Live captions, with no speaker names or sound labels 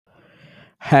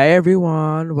Hey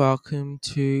everyone, welcome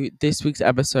to this week's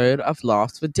episode of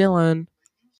Laughs with Dylan.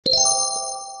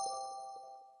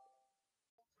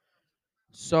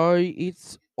 So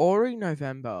it's already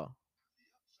November.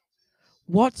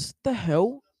 What the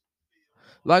hell?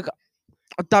 Like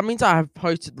that means I have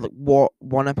posted like what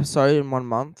one episode in 1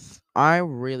 month. I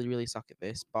really suck at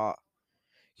this, but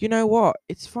you know what?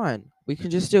 It's fine. We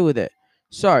can just deal with it.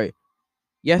 So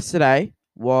yesterday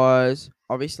was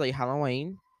obviously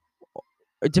Halloween.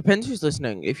 It depends who's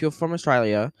listening. If you're from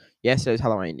Australia, yesterday's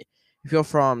Halloween. If you're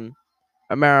from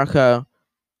America,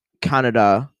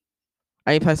 Canada,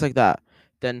 any place like that,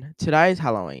 then today is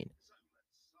Halloween.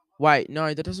 Wait,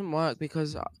 no, that doesn't work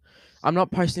because I'm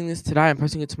not posting this today. I'm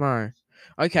posting it tomorrow.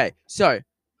 Okay, so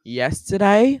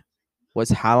yesterday was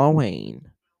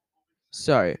Halloween.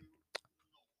 So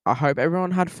I hope everyone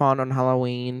had fun on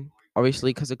Halloween.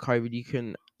 Obviously, because of COVID, you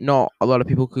can not a lot of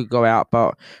people could go out,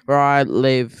 but where I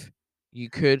live, you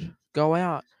could go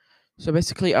out. So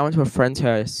basically, I went to a friend's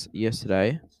house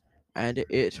yesterday, and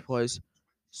it was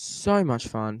so much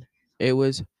fun. It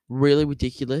was really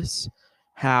ridiculous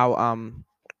how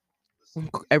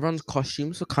everyone's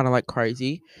costumes were kind of like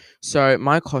crazy. So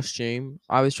my costume,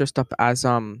 I was dressed up as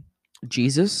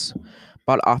Jesus,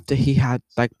 but after he had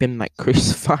like been like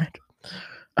crucified.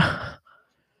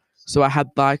 So I had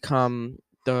like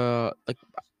the like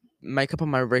makeup on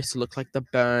my wrist looked like the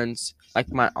burns,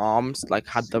 like my arms like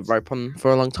had the rope on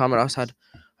for a long time, and I also had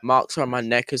marks on my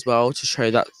neck as well to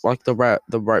show that like the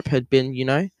rope had been,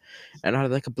 and I had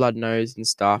like a blood nose and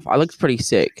stuff. I looked pretty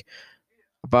sick.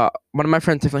 But one of my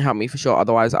friends definitely helped me for sure.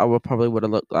 Otherwise, I would have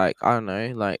looked like, I don't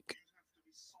know, like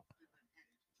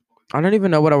I don't even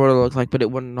know what I would have looked like, but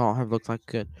it would not have looked like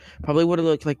good. Probably would have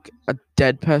looked like a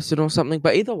dead person or something.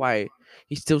 But either way,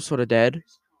 he's still sort of dead.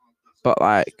 But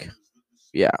like,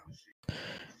 yeah.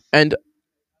 And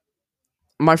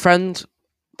my friend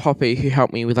Poppy, who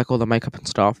helped me with like all the makeup and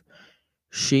stuff,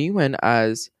 she went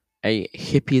as a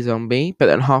hippie zombie. But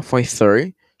then halfway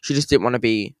through, she just didn't want to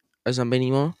be a zombie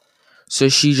anymore. So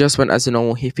she just went as a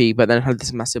normal hippie, but then had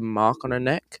this massive mark on her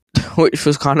neck, which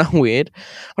was kind of weird,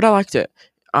 but I liked it.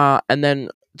 And then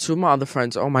two of my other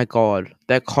friends, oh my god,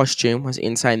 their costume was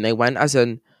insane. They went as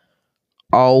an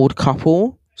old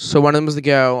couple. So one of them was the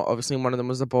girl, obviously one of them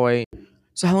was the boy.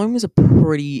 So Halloween was a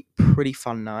pretty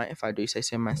fun night, if I do say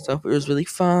so myself. It was really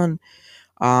fun.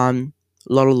 A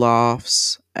lot of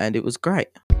laughs, and it was great.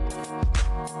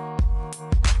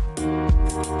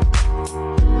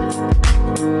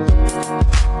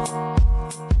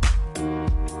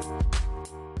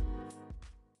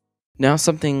 Now,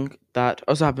 something that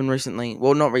also happened recently,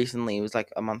 well, not recently, it was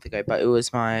like a month ago, but it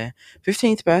was my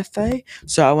 15th birthday.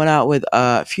 So I went out with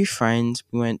a few friends.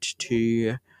 We went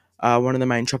to one of the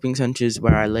main shopping centers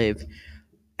where I live,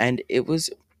 and it was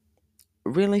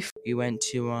really we went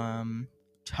to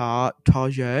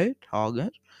Target,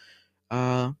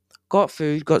 uh, got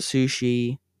food, got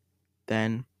sushi,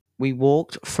 then we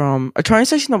walked from a train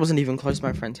station that wasn't even close to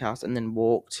my friend's house, and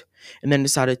then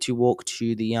decided to walk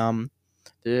to the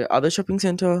other shopping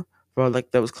center, for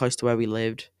like that was close to where we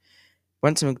lived.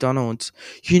 Went to McDonald's.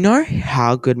 You know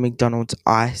how good McDonald's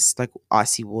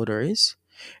icy water is?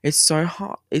 It's so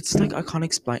hot. It's like I can't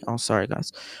explain. Oh, sorry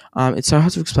guys. It's so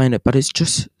hard to explain it, but it's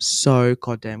just so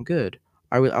goddamn good.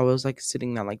 I was like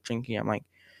sitting there like drinking. I'm like,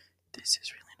 this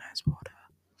is really nice water.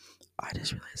 I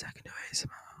just realized I can do ASMR.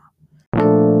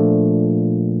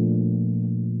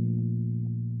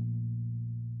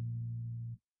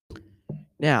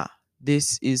 Now,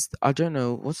 this is, I don't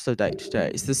know, what's the date today?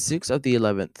 It's the 6th of the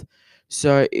 11th.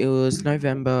 So it was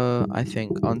November, I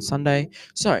think, on Sunday.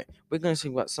 So we're going to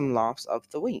talk about some laughs of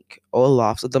the week or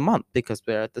laughs of the month because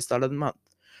we're at the start of the month.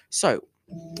 So,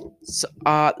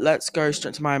 let's go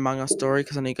straight to my Among Us story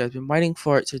because I know you guys have been waiting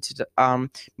for it.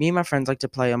 Me and my friends like to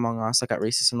play Among Us like at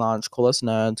recess and lunch. Call us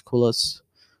nerds, call us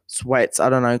sweats, I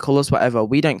don't know, call us whatever.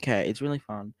 We don't care. It's really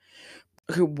fun.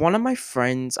 Okay, one of my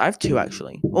friends, I have two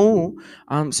actually.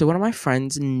 So one of my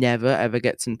friends never ever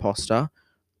gets imposter,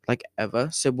 like ever.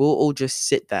 So we'll all just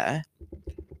sit there,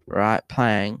 right,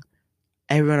 playing.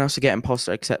 Everyone else will get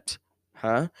imposter except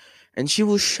her, and she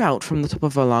will shout from the top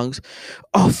of her lungs,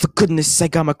 "Oh, for goodness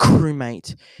sake, I'm a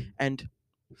crewmate!" And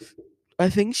I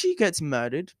think she gets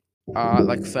murdered,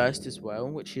 like first as well,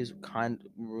 which is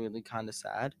really kind of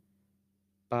sad.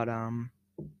 But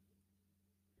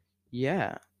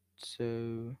yeah.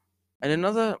 So And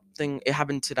another thing, it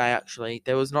happened today actually.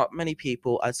 There was not many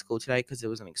people at school today because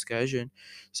there was an excursion.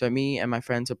 So me and my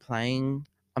friends were playing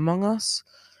Among Us,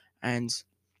 and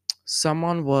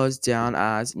someone was down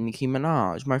as Nicki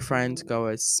Minaj. My friends go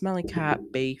as Smelly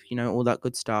Cat, Beef, all that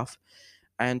good stuff.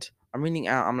 And I'm reading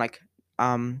out. I'm like,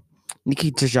 um,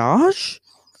 Nicki Minaj,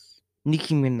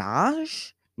 Nicki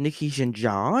Minaj, Nicki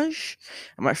Minaj,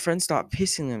 and my friends start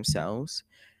pissing themselves.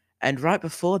 And right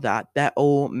before that, they're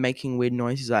all making weird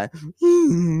noises like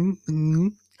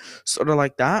sort of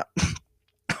like that.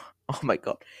 Oh my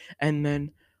god! And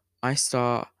then I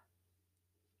start.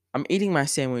 I'm eating my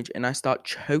sandwich and I start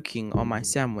choking on my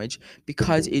sandwich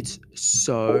because it's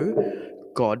so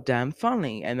goddamn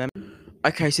funny. And then,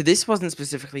 okay, so this wasn't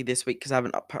specifically this week because I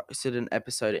haven't posted an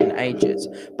episode in ages.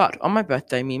 But on my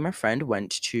birthday, me and my friend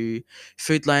went to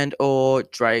Foodland or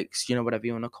Drake's, whatever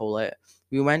you want to call it.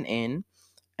 We went in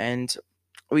and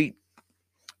we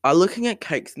are looking at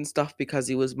cakes and stuff because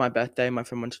it was my birthday. My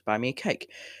friend wanted to buy me a cake.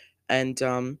 And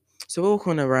so we're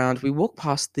walking around. We walked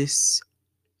past this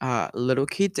little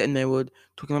kids and they were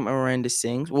talking about Miranda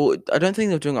sings. Well, I don't think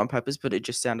they were doing it on purpose, but it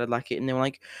just sounded like it. And they were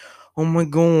like, "Oh my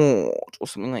god," or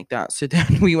something like that. So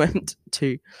then we were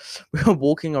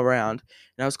walking around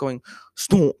and I was going,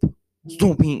 "Stop,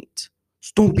 stop it,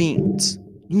 stop it.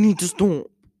 You need to stop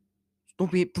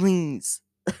it, please."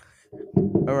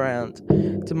 Around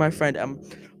to my friend.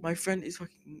 My friend is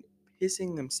fucking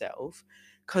pissing himself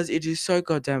because it is so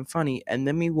goddamn funny. And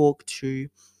then we walk to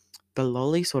the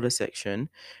lolly sort of section,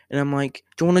 and I'm like,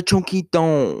 "Do you want a chunky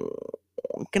don?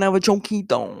 Can I have a chunky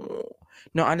don?"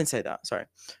 No, I didn't say that. Sorry.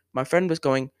 My friend was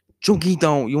going, "Chunky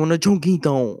don, you want a chunky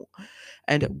don?"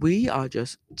 And we are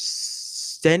just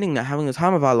standing there having the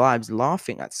time of our lives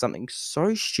laughing at something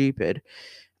so stupid.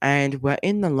 And we're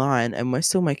in the line and we're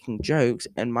still making jokes.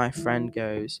 And my friend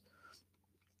goes,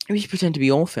 "We should pretend to be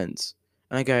orphans."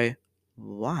 And I go,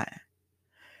 "Why?"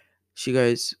 She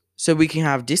goes, "So we can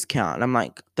have discount." And I'm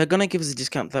like, "They're gonna give us a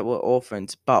discount that we're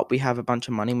orphans, but we have a bunch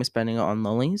of money and we're spending it on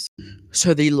lollies."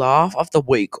 So the laugh of the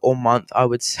week or month, I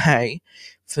would say,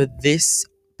 for this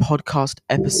podcast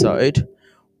episode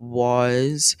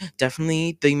was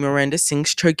definitely the Miranda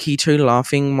sings Chokito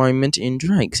laughing moment in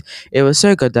Drake's. It was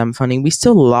so goddamn funny. We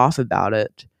still laugh about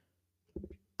it.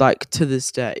 Like to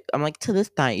this day. I'm like to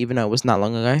this day, even though it was not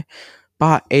long ago.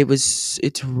 But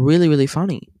it's really, really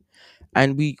funny.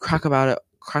 And we crack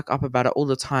up about it all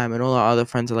the time, and all our other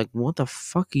friends are like, "What the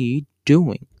fuck are you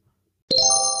doing?"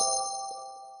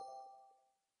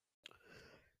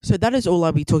 So that is all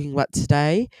I'll be talking about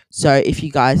today. So if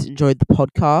you guys enjoyed the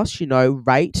podcast,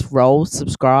 rate, roll,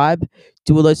 subscribe,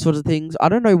 do all those sorts of things. I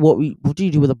don't know what do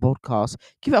you do with a podcast?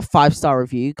 Give it a 5-star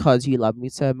review because you love me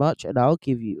so much, and I'll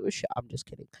give you a shot. I'm just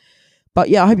kidding. But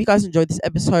yeah, I hope you guys enjoyed this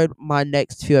episode. My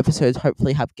next few episodes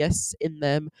hopefully have guests in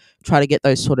them. Try to get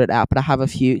those sorted out, but I have a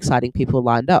few exciting people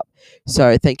lined up.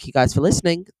 So thank you guys for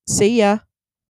listening. See ya.